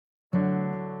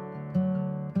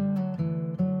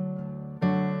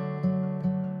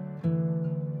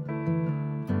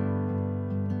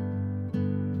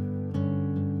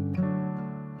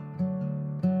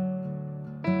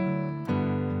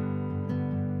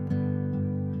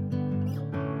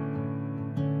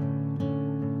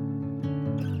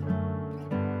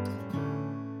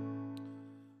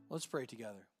Let's pray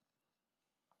together.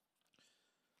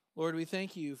 Lord, we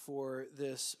thank you for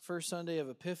this first Sunday of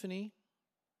Epiphany.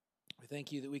 We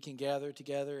thank you that we can gather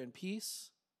together in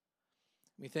peace.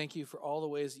 We thank you for all the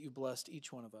ways that you blessed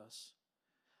each one of us.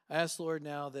 I ask, Lord,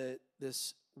 now that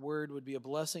this word would be a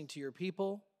blessing to your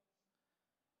people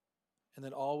and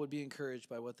that all would be encouraged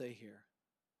by what they hear.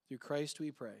 Through Christ we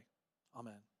pray.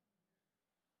 Amen.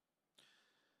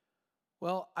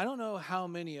 Well, I don't know how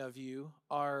many of you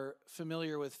are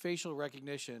familiar with facial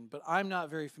recognition, but I'm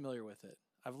not very familiar with it.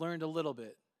 I've learned a little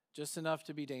bit, just enough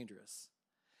to be dangerous.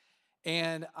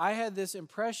 And I had this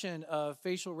impression of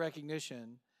facial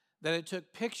recognition that it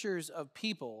took pictures of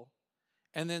people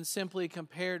and then simply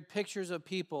compared pictures of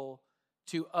people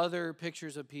to other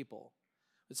pictures of people.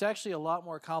 It's actually a lot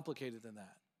more complicated than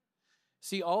that.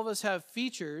 See, all of us have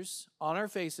features on our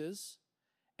faces,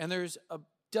 and there's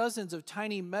dozens of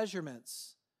tiny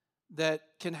measurements that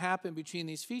can happen between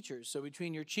these features. So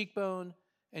between your cheekbone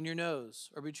and your nose,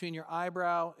 or between your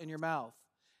eyebrow and your mouth.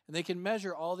 And they can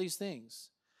measure all these things.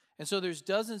 And so there's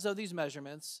dozens of these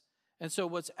measurements. And so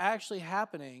what's actually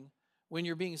happening when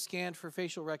you're being scanned for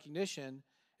facial recognition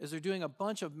is they're doing a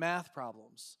bunch of math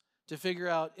problems to figure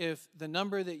out if the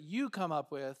number that you come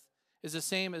up with is the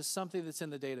same as something that's in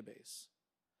the database.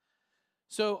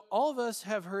 So all of us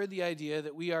have heard the idea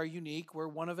that we are unique, we're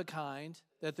one of a kind,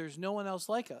 that there's no one else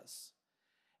like us.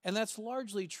 And that's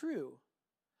largely true.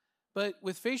 But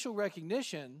with facial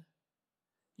recognition,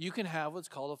 you can have what's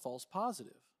called a false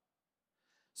positive.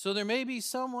 So there may be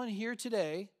someone here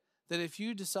today that if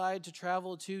you decide to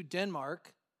travel to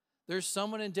Denmark, there's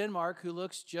someone in Denmark who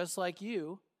looks just like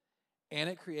you, and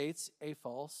it creates a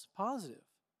false positive.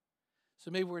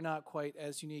 So maybe we're not quite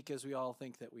as unique as we all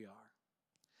think that we are.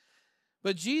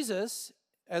 But Jesus,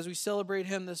 as we celebrate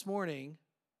him this morning,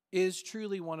 is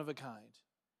truly one of a kind.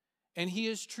 And he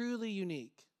is truly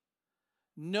unique.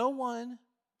 No one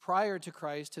prior to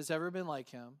Christ has ever been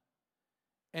like him,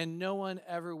 and no one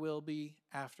ever will be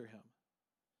after him.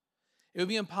 It would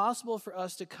be impossible for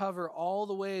us to cover all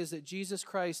the ways that Jesus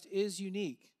Christ is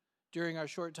unique during our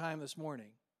short time this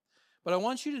morning. But I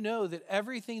want you to know that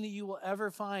everything that you will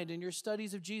ever find in your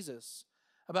studies of Jesus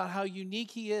about how unique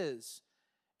he is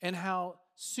and how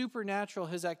supernatural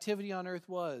his activity on earth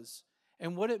was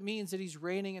and what it means that he's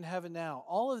reigning in heaven now,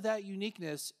 all of that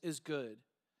uniqueness is good.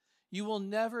 You will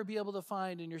never be able to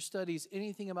find in your studies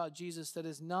anything about Jesus that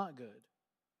is not good.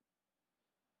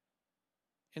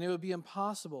 And it would be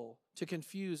impossible to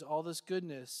confuse all this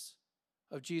goodness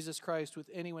of Jesus Christ with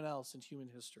anyone else in human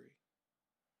history.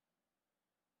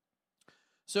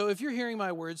 So if you're hearing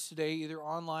my words today, either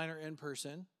online or in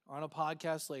person, or on a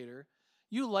podcast later,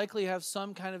 you likely have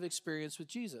some kind of experience with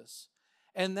Jesus.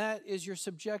 And that is your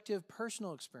subjective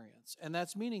personal experience. And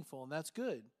that's meaningful and that's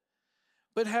good.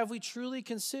 But have we truly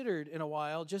considered in a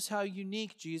while just how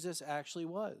unique Jesus actually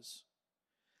was?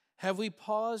 Have we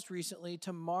paused recently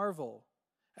to marvel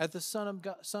at the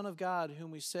Son of God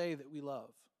whom we say that we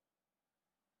love?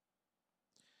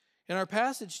 In our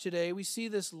passage today, we see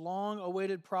this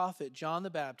long-awaited prophet, John the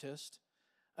Baptist,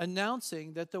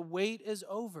 announcing that the wait is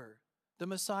over. The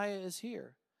Messiah is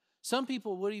here. Some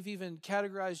people would have even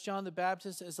categorized John the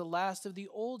Baptist as the last of the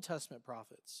Old Testament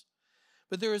prophets.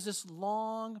 But there was this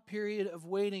long period of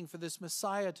waiting for this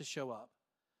Messiah to show up,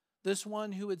 this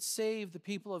one who would save the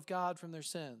people of God from their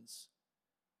sins,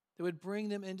 that would bring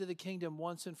them into the kingdom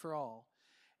once and for all.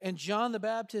 And John the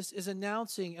Baptist is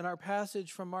announcing in our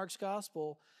passage from Mark's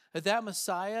Gospel that that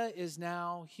Messiah is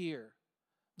now here.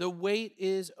 The wait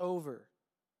is over.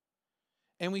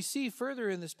 And we see further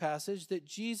in this passage that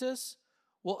Jesus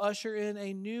will usher in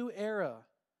a new era,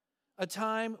 a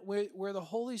time where the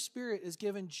Holy Spirit is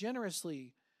given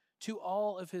generously to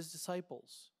all of his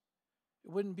disciples.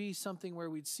 It wouldn't be something where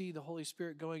we'd see the Holy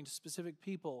Spirit going to specific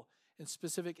people in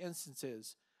specific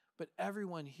instances. But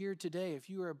everyone here today, if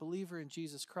you are a believer in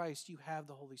Jesus Christ, you have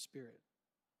the Holy Spirit.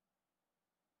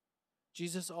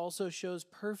 Jesus also shows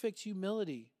perfect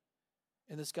humility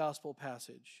in this gospel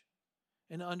passage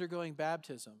in undergoing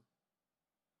baptism.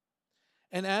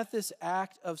 And at this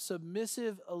act of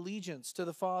submissive allegiance to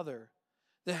the Father,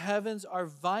 the heavens are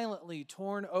violently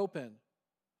torn open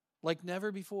like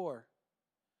never before.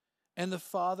 And the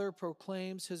Father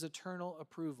proclaims his eternal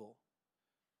approval.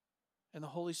 And the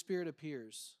Holy Spirit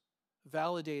appears,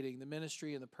 validating the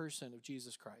ministry and the person of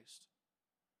Jesus Christ.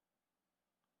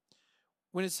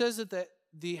 When it says that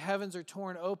the heavens are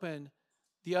torn open,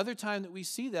 the other time that we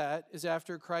see that is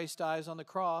after Christ dies on the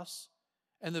cross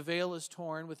and the veil is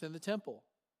torn within the temple.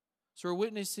 So we're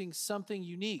witnessing something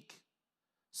unique,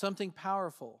 something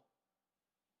powerful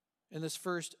in this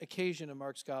first occasion of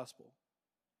Mark's gospel.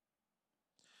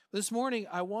 This morning,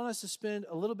 I want us to spend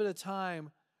a little bit of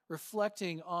time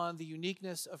reflecting on the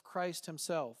uniqueness of Christ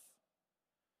himself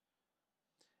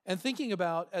and thinking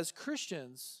about, as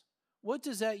Christians, what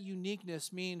does that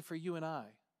uniqueness mean for you and I?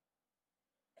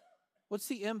 What's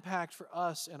the impact for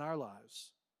us in our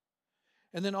lives?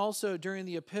 And then also during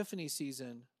the Epiphany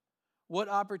season, what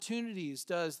opportunities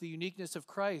does the uniqueness of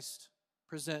Christ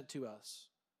present to us?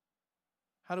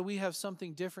 How do we have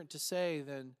something different to say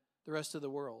than the rest of the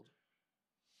world?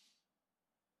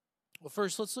 Well,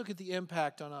 first, let's look at the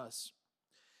impact on us.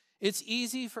 It's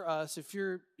easy for us, if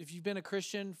you've been a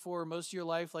Christian for most of your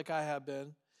life like I have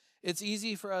been, it's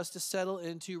easy for us to settle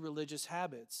into religious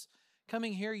habits.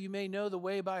 Coming here, you may know the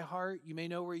way by heart. You may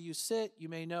know where you sit. You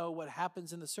may know what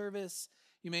happens in the service.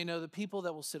 You may know the people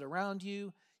that will sit around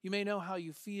you. You may know how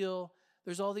you feel.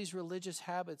 There's all these religious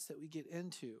habits that we get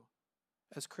into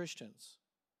as Christians.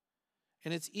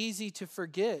 And it's easy to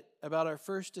forget about our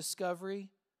first discovery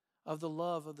of the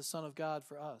love of the Son of God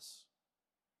for us.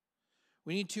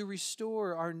 We need to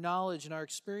restore our knowledge and our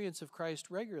experience of Christ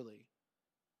regularly,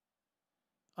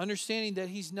 understanding that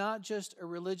he's not just a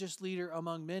religious leader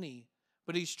among many,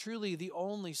 but he's truly the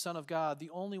only Son of God, the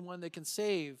only one that can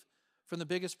save from the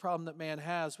biggest problem that man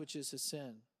has, which is his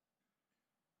sin.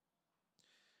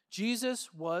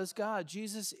 Jesus was God.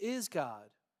 Jesus is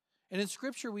God. And in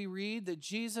Scripture we read that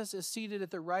Jesus is seated at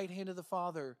the right hand of the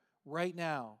Father right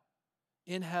now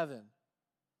in heaven.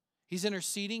 He's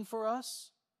interceding for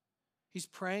us. He's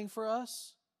praying for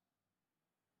us.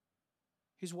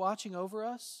 He's watching over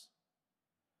us.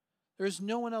 There is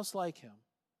no one else like him.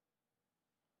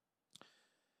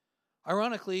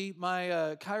 Ironically,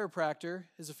 my chiropractor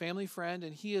is a family friend,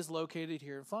 and he is located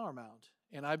here in Flower Mound.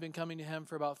 And I've been coming to him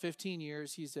for about 15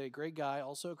 years. He's a great guy,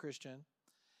 also a Christian.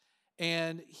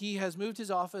 And he has moved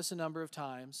his office a number of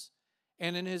times.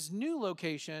 And in his new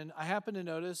location, I happened to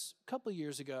notice a couple of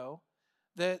years ago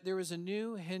that there was a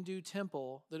new Hindu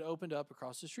temple that opened up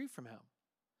across the street from him.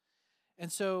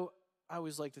 And so I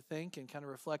always like to think and kind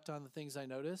of reflect on the things I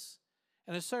notice.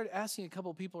 And I started asking a couple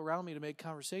of people around me to make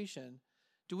conversation,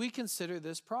 do we consider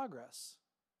this progress?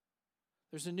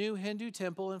 There's a new Hindu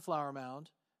temple in Flower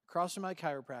Mound across from my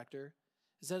chiropractor.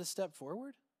 Is that a step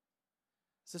forward?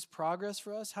 Is this progress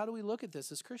for us? How do we look at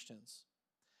this as Christians?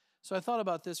 So I thought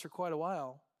about this for quite a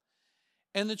while.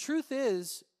 And the truth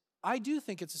is, I do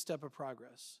think it's a step of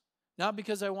progress. Not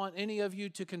because I want any of you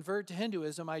to convert to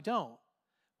Hinduism, I don't.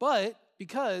 But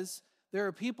because there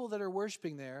are people that are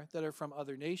worshiping there that are from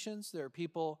other nations. There are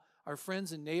people, our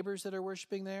friends and neighbors that are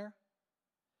worshiping there.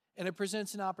 And it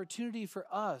presents an opportunity for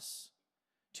us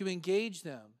to engage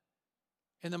them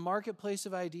in the marketplace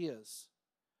of ideas,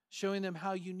 showing them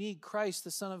how unique Christ, the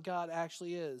Son of God,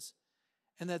 actually is,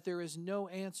 and that there is no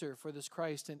answer for this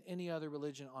Christ in any other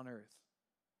religion on earth.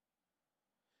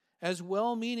 As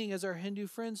well-meaning as our Hindu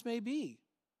friends may be,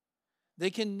 they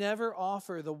can never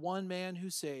offer the one man who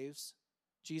saves,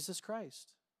 Jesus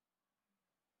Christ.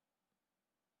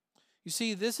 You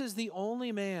see, this is the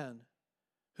only man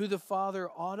who the Father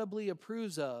audibly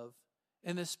approves of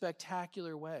in this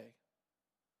spectacular way.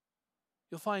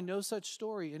 You'll find no such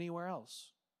story anywhere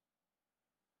else.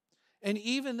 And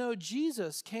even though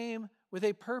Jesus came with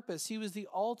a purpose, he was the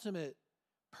ultimate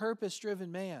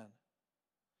purpose-driven man.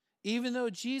 Even though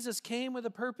Jesus came with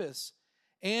a purpose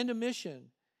and a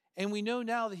mission, and we know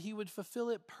now that he would fulfill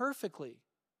it perfectly,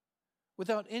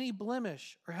 without any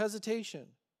blemish or hesitation,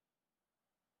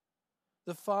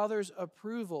 the Father's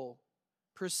approval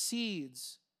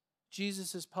precedes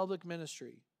Jesus' public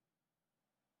ministry,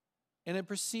 and it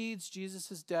precedes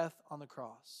Jesus' death on the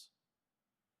cross.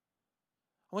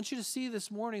 I want you to see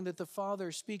this morning that the Father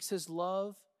speaks his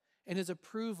love and his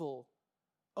approval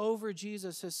over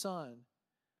Jesus, his Son,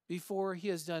 before he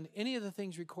has done any of the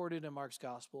things recorded in Mark's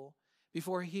gospel,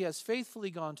 before he has faithfully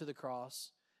gone to the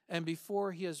cross, and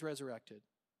before he is resurrected.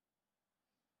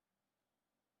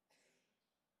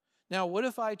 Now, what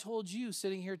if I told you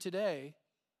sitting here today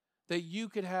that you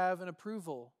could have an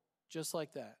approval just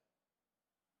like that?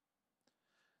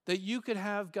 That you could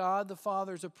have God the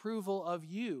Father's approval of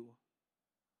you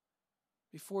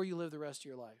before you live the rest of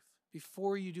your life,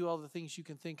 before you do all the things you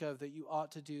can think of that you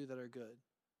ought to do that are good,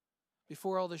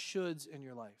 before all the shoulds in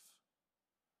your life.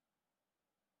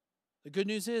 The good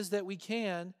news is that we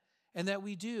can and that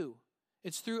we do.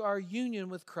 It's through our union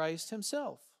with Christ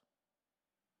himself.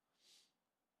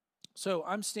 So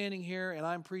I'm standing here and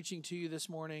I'm preaching to you this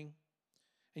morning,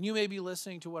 and you may be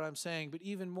listening to what I'm saying, but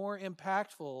even more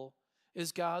impactful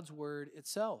is God's word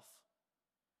itself.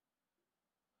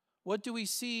 What do we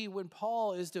see when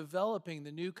Paul is developing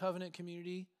the new covenant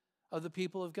community of the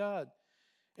people of God?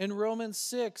 In Romans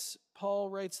 6,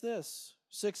 Paul writes this,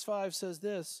 6:5 says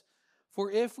this,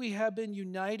 "For if we have been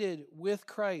united with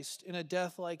Christ in a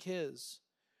death like his,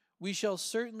 we shall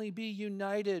certainly be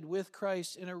united with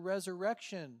Christ in a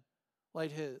resurrection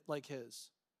like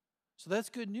his." So that's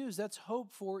good news. That's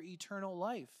hope for eternal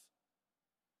life.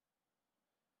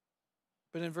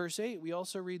 But in verse 8, we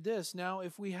also read this, "Now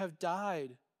if we have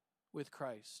died with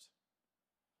Christ,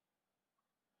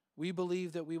 we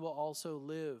believe that we will also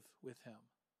live with him."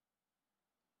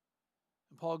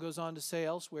 And Paul goes on to say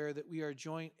elsewhere that we are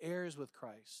joint heirs with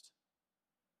Christ.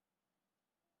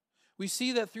 We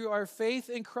see that through our faith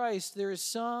in Christ, there is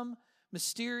some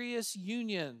mysterious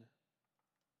union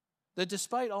that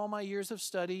despite all my years of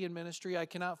study and ministry, I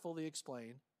cannot fully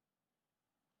explain.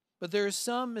 But there is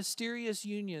some mysterious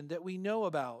union that we know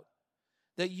about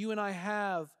that you and I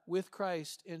have with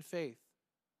Christ in faith.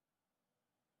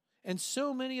 And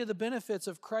so many of the benefits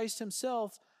of Christ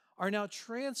himself are now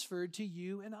transferred to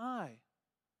you and I.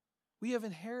 We have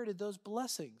inherited those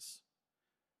blessings.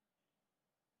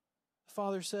 The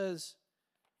Father says,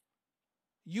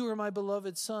 "You are my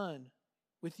beloved Son.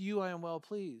 With you I am well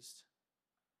pleased.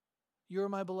 You are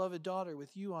my beloved daughter.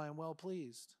 With you I am well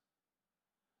pleased."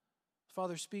 The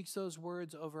Father speaks those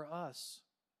words over us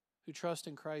who trust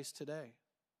in Christ today.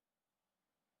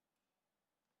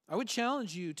 I would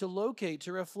challenge you to locate,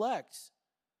 to reflect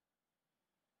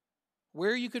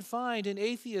where you could find in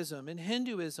atheism, in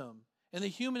Hinduism, in the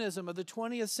humanism of the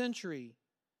 20th century,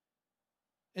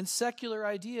 in secular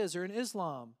ideas or in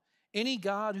Islam, any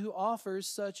God who offers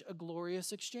such a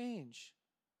glorious exchange.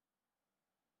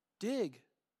 Dig,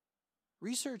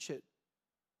 research it.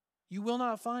 You will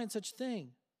not find such a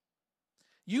thing.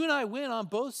 You and I win on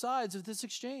both sides of this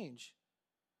exchange.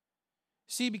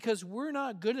 See, because we're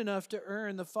not good enough to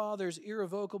earn the Father's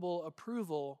irrevocable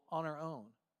approval on our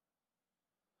own.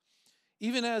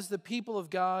 Even as the people of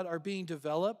God are being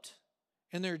developed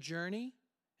in their journey,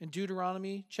 in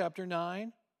Deuteronomy chapter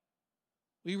 9,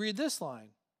 we read this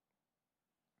line.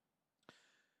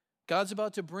 God's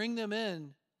about to bring them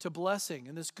in to blessing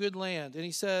in this good land. And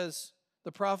he says,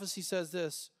 the prophecy says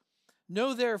this,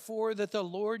 "Know therefore that the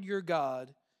Lord your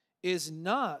God is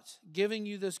not giving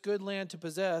you this good land to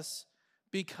possess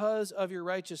because of your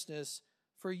righteousness,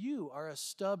 for you are a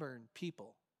stubborn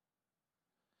people."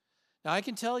 Now I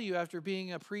can tell you after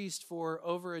being a priest for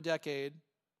over a decade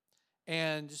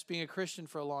and just being a Christian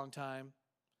for a long time,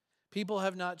 people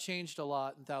have not changed a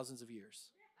lot in thousands of years.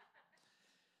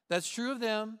 That's true of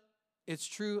them. It's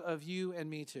true of you and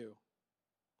me too.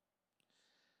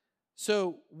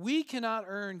 So we cannot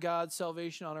earn God's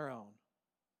salvation on our own.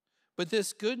 But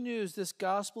this good news, this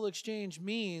gospel exchange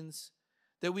means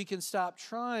that we can stop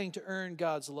trying to earn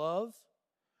God's love.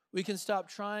 We can stop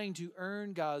trying to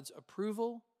earn God's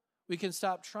approval. We can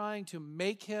stop trying to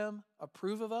make him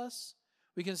approve of us.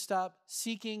 We can stop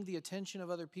seeking the attention of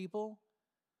other people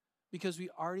because we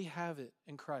already have it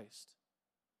in Christ.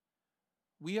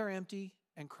 We are empty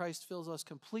and Christ fills us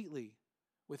completely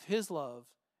with his love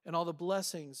and all the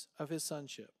blessings of his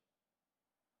sonship.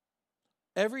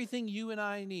 Everything you and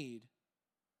I need,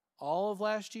 all of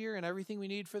last year and everything we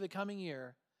need for the coming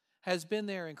year, has been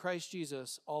there in Christ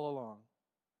Jesus all along.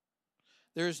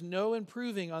 There is no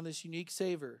improving on this unique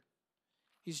Savior.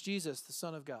 He's Jesus, the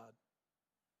Son of God.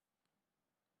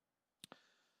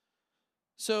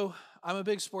 So I'm a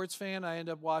big sports fan. I end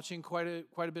up watching quite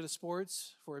a bit of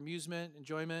sports for amusement,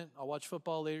 enjoyment. I'll watch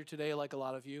football later today like a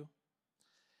lot of you.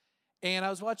 And I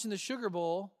was watching the Sugar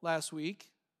Bowl last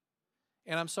week.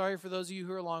 And I'm sorry for those of you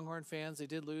who are Longhorn fans. They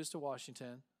did lose to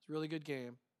Washington. It's a really good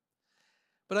game.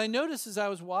 But I noticed as I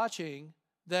was watching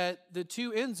that the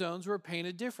two end zones were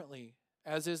painted differently,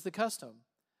 as is the custom.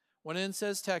 One end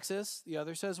says Texas, the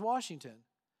other says Washington.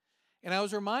 And I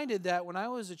was reminded that when I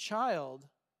was a child,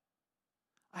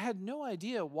 I had no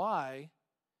idea why,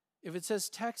 if it says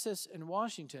Texas and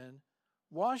Washington,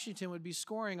 Washington would be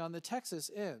scoring on the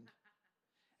Texas end.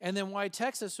 And then why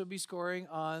Texas would be scoring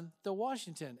on the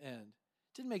Washington end.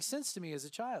 It didn't make sense to me as a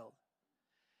child.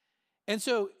 And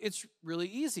so it's really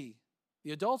easy.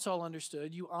 The adults all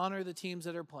understood you honor the teams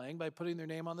that are playing by putting their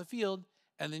name on the field,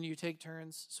 and then you take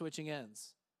turns switching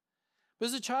ends. But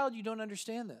as a child, you don't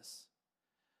understand this.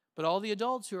 But all the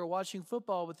adults who are watching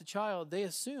football with the child, they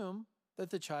assume that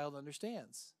the child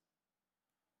understands.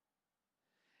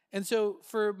 And so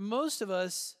for most of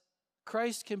us,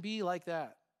 Christ can be like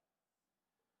that.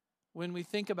 When we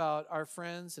think about our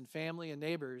friends and family and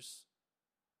neighbors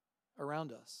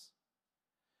around us,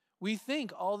 we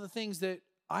think all the things that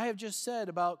I have just said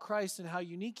about Christ and how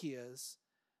unique he is,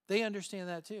 they understand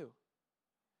that too.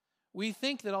 We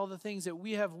think that all the things that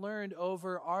we have learned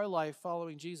over our life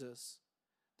following Jesus,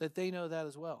 that they know that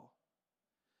as well.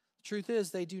 The truth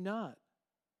is, they do not.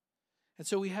 And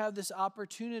so we have this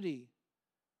opportunity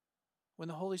when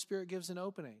the Holy Spirit gives an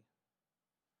opening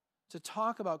to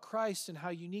talk about Christ and how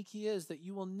unique he is, that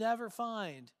you will never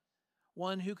find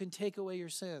one who can take away your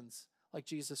sins like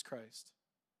Jesus Christ.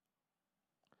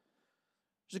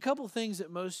 There's a couple things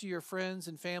that most of your friends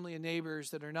and family and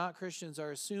neighbors that are not Christians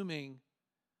are assuming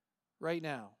right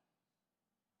now.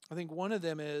 I think one of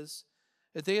them is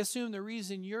that they assume the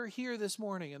reason you're here this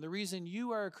morning and the reason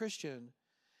you are a Christian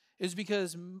is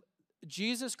because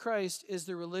Jesus Christ is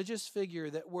the religious figure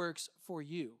that works for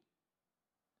you.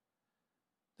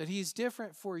 That he's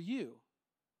different for you,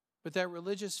 but that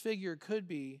religious figure could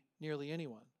be nearly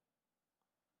anyone.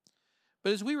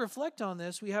 But as we reflect on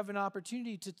this, we have an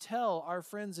opportunity to tell our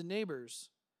friends and neighbors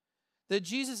that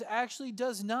Jesus actually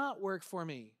does not work for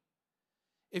me.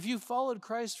 If you followed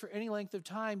Christ for any length of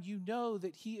time, you know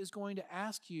that he is going to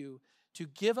ask you to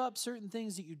give up certain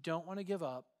things that you don't want to give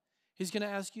up. He's going to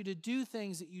ask you to do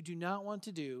things that you do not want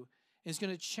to do. And he's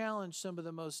going to challenge some of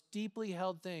the most deeply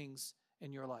held things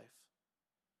in your life.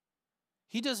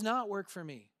 He does not work for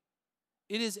me.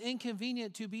 It is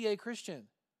inconvenient to be a Christian.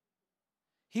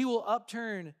 He will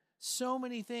upturn so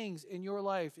many things in your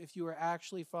life if you are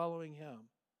actually following him.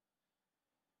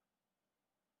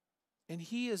 And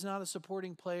he is not a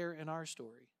supporting player in our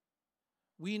story.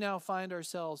 We now find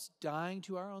ourselves dying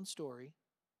to our own story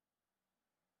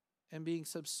and being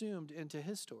subsumed into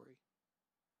his story.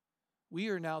 We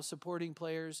are now supporting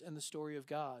players in the story of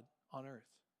God on earth.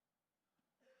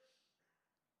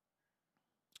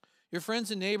 Your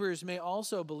friends and neighbors may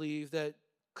also believe that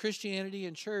Christianity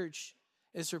and church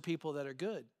is for people that are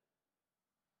good.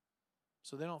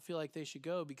 So they don't feel like they should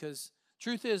go, because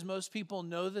truth is, most people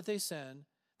know that they sin,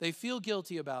 they feel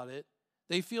guilty about it,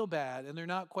 they feel bad, and they're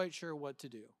not quite sure what to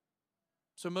do.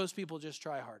 So most people just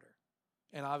try harder.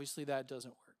 And obviously that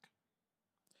doesn't work.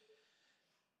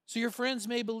 So your friends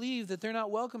may believe that they're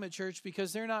not welcome at church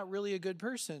because they're not really a good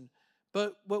person.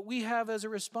 But what we have as a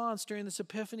response during this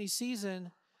Epiphany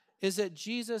season is that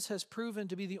Jesus has proven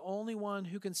to be the only one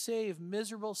who can save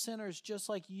miserable sinners just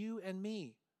like you and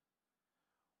me.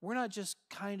 We're not just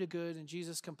kind of good and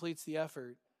Jesus completes the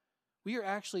effort. We are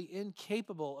actually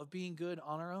incapable of being good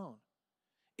on our own.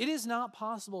 It is not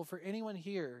possible for anyone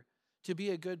here to be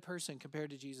a good person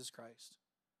compared to Jesus Christ.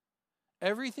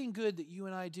 Everything good that you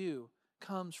and I do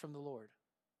comes from the Lord.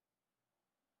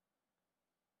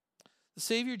 The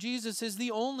Savior Jesus is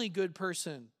the only good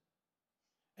person.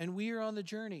 And we are on the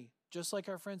journey, just like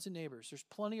our friends and neighbors. There's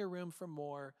plenty of room for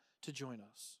more to join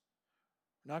us.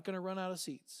 We're not going to run out of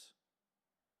seats.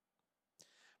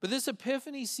 But this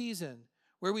Epiphany season,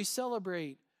 where we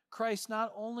celebrate Christ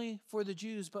not only for the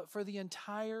Jews, but for the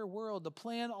entire world, the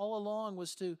plan all along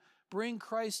was to bring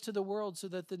Christ to the world so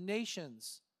that the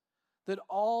nations, that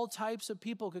all types of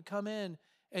people could come in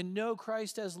and know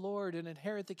Christ as Lord and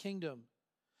inherit the kingdom.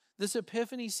 This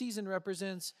Epiphany season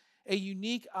represents a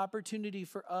unique opportunity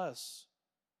for us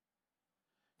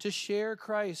to share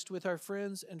Christ with our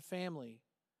friends and family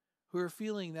who are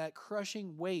feeling that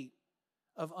crushing weight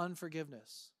of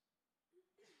unforgiveness.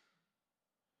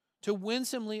 To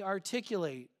winsomely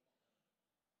articulate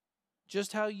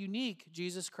just how unique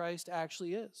Jesus Christ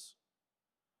actually is.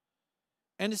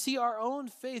 And to see our own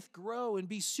faith grow and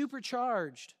be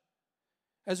supercharged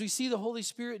as we see the Holy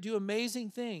Spirit do amazing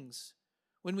things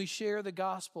when we share the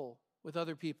gospel with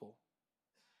other people.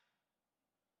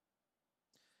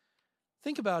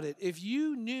 Think about it. If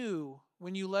you knew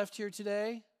when you left here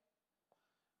today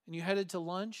and you headed to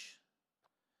lunch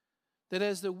that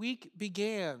as the week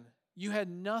began, you had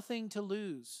nothing to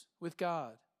lose with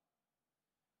God,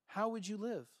 how would you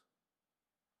live?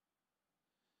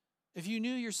 If you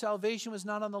knew your salvation was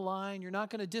not on the line, you're not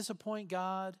going to disappoint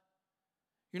God,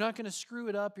 you're not going to screw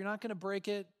it up, you're not going to break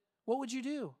it, what would you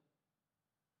do?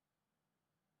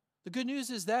 The good news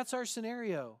is that's our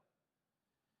scenario.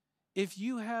 If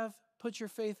you have put your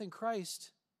faith in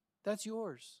Christ, that's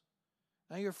yours.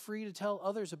 Now you're free to tell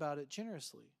others about it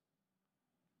generously.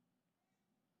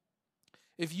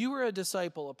 If you are a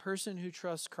disciple, a person who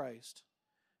trusts Christ,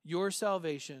 your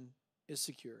salvation is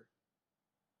secure.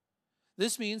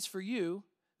 This means for you,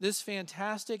 this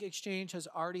fantastic exchange has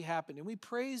already happened, and we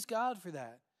praise God for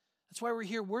that. That's why we're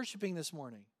here worshiping this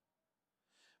morning.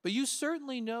 But you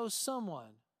certainly know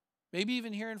someone, maybe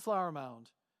even here in Flower Mound,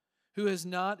 who has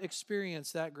not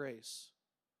experienced that grace.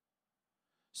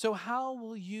 So how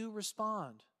will you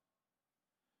respond?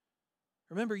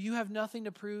 Remember, you have nothing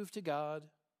to prove to God.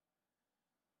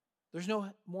 There's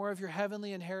no more of your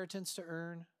heavenly inheritance to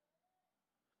earn.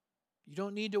 You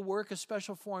don't need to work a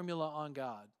special formula on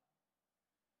God.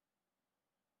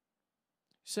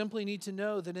 You simply need to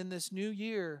know that in this new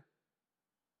year,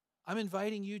 I'm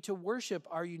inviting you to worship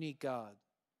our unique God,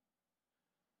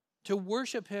 to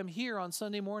worship him here on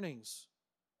Sunday mornings,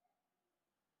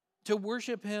 to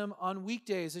worship him on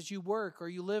weekdays as you work or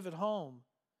you live at home,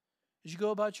 as you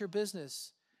go about your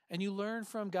business and you learn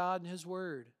from God and his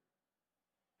word,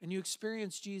 and you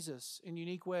experience Jesus in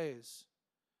unique ways,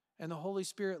 and the Holy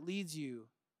Spirit leads you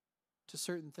to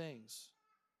certain things.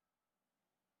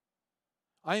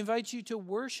 I invite you to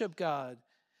worship God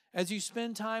as you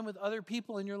spend time with other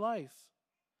people in your life,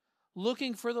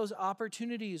 looking for those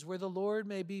opportunities where the Lord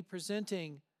may be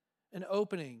presenting an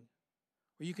opening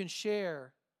where you can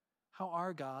share how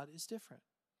our God is different.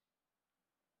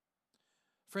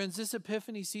 Friends, this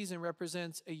Epiphany season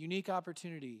represents a unique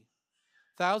opportunity.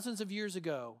 Thousands of years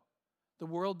ago, the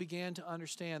world began to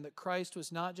understand that Christ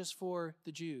was not just for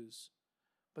the Jews,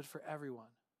 but for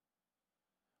everyone.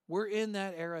 We're in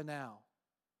that era now.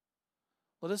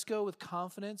 Let us go with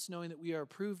confidence, knowing that we are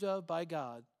approved of by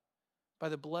God, by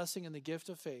the blessing and the gift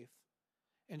of faith,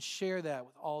 and share that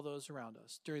with all those around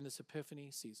us during this Epiphany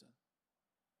season.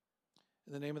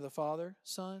 In the name of the Father,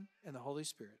 Son, and the Holy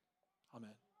Spirit.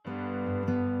 Amen.